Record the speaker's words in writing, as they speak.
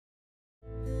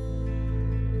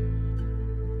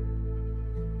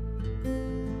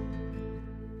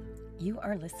You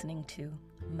are listening to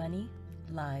Money,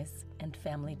 Lies, and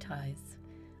Family Ties,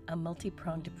 a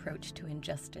multi-pronged approach to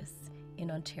injustice in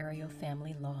Ontario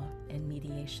family law and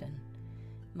mediation.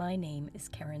 My name is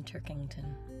Karen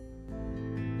Turkington.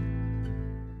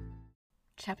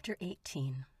 Chapter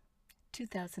 18,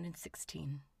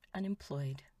 2016,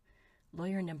 Unemployed,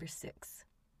 Lawyer Number 6.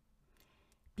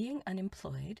 Being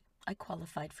unemployed, I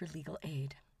qualified for legal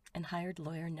aid and hired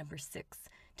Lawyer Number 6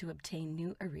 to obtain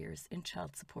new arrears in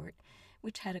child support,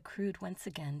 which had accrued once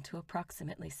again to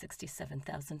approximately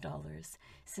 $67,000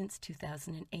 since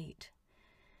 2008.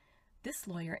 This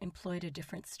lawyer employed a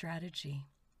different strategy.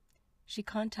 She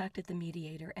contacted the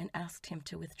mediator and asked him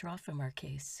to withdraw from our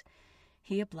case.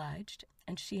 He obliged,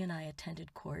 and she and I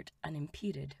attended court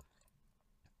unimpeded.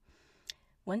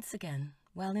 Once again,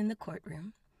 while in the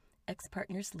courtroom,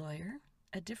 ex-partner's lawyer,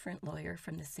 a different lawyer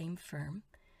from the same firm,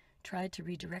 tried to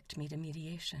redirect me to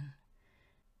mediation.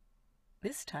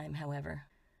 This time, however,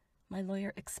 my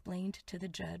lawyer explained to the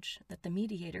judge that the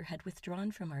mediator had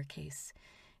withdrawn from our case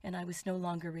and I was no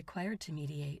longer required to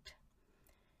mediate.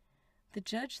 The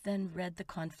judge then read the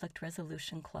conflict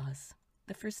resolution clause,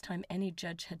 the first time any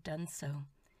judge had done so,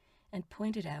 and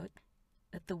pointed out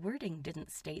that the wording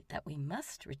didn't state that we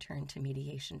must return to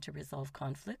mediation to resolve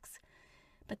conflicts,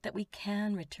 but that we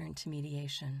can return to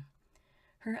mediation.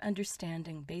 Her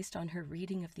understanding, based on her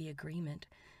reading of the agreement,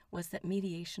 was that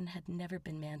mediation had never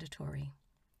been mandatory.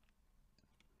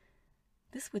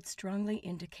 This would strongly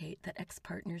indicate that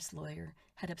ex-partner's lawyer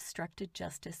had obstructed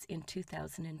justice in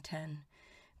 2010,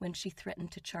 when she threatened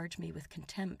to charge me with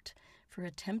contempt for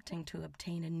attempting to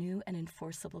obtain a new and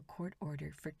enforceable court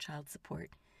order for child support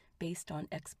based on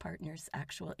ex-partner's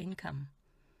actual income.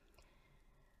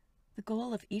 The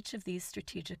goal of each of these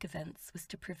strategic events was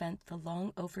to prevent the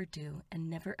long overdue and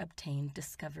never obtained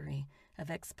discovery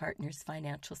of ex-partner's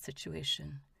financial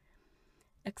situation.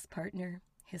 Ex-partner,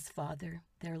 his father,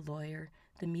 their lawyer,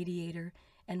 the mediator,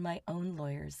 and my own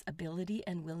lawyer's ability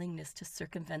and willingness to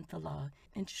circumvent the law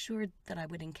ensured that I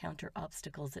would encounter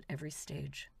obstacles at every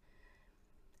stage.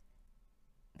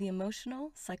 The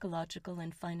emotional, psychological,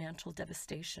 and financial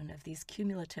devastation of these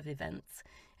cumulative events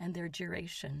and their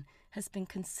duration has been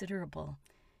considerable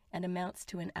and amounts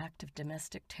to an act of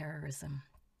domestic terrorism.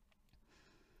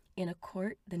 In a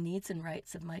court, the needs and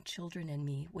rights of my children and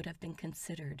me would have been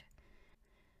considered.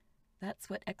 That's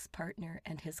what ex-partner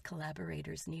and his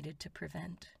collaborators needed to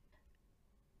prevent.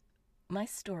 My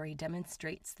story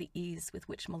demonstrates the ease with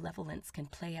which malevolence can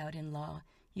play out in law,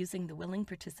 using the willing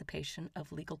participation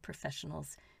of legal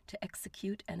professionals to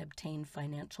execute and obtain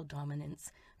financial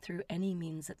dominance through any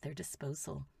means at their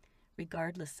disposal,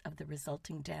 regardless of the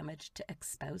resulting damage to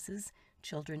ex-spouses,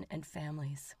 children, and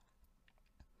families.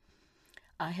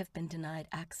 I have been denied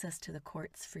access to the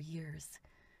courts for years,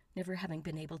 never having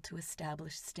been able to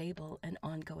establish stable and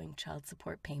ongoing child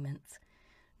support payments,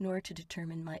 nor to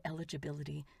determine my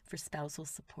eligibility for spousal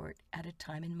support at a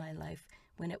time in my life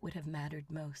when it would have mattered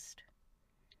most.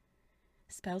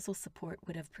 Spousal support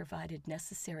would have provided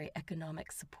necessary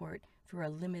economic support for a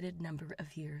limited number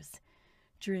of years,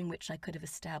 during which I could have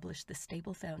established the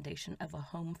stable foundation of a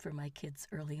home for my kids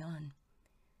early on.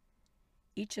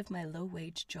 Each of my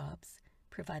low-wage jobs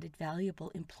provided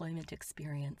valuable employment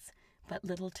experience, but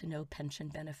little to no pension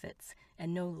benefits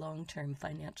and no long-term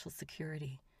financial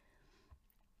security.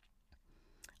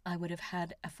 I would have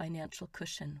had a financial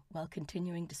cushion while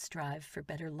continuing to strive for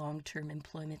better long-term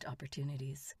employment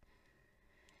opportunities.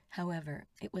 However,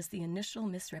 it was the initial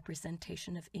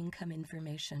misrepresentation of income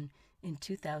information in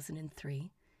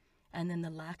 2003, and then the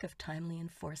lack of timely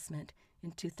enforcement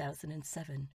in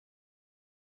 2007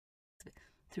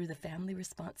 through the Family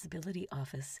Responsibility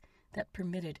Office that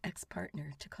permitted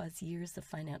ex-partner to cause years of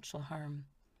financial harm.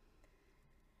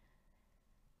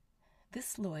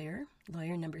 This lawyer,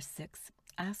 Lawyer Number 6,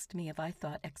 asked me if I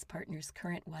thought ex-partner's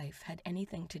current wife had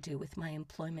anything to do with my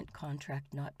employment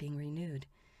contract not being renewed,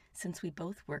 since we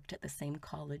both worked at the same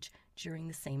college during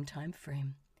the same time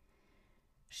frame.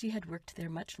 She had worked there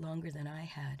much longer than I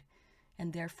had,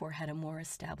 and therefore had a more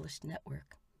established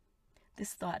network.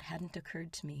 This thought hadn't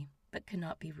occurred to me, but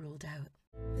cannot be ruled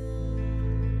out.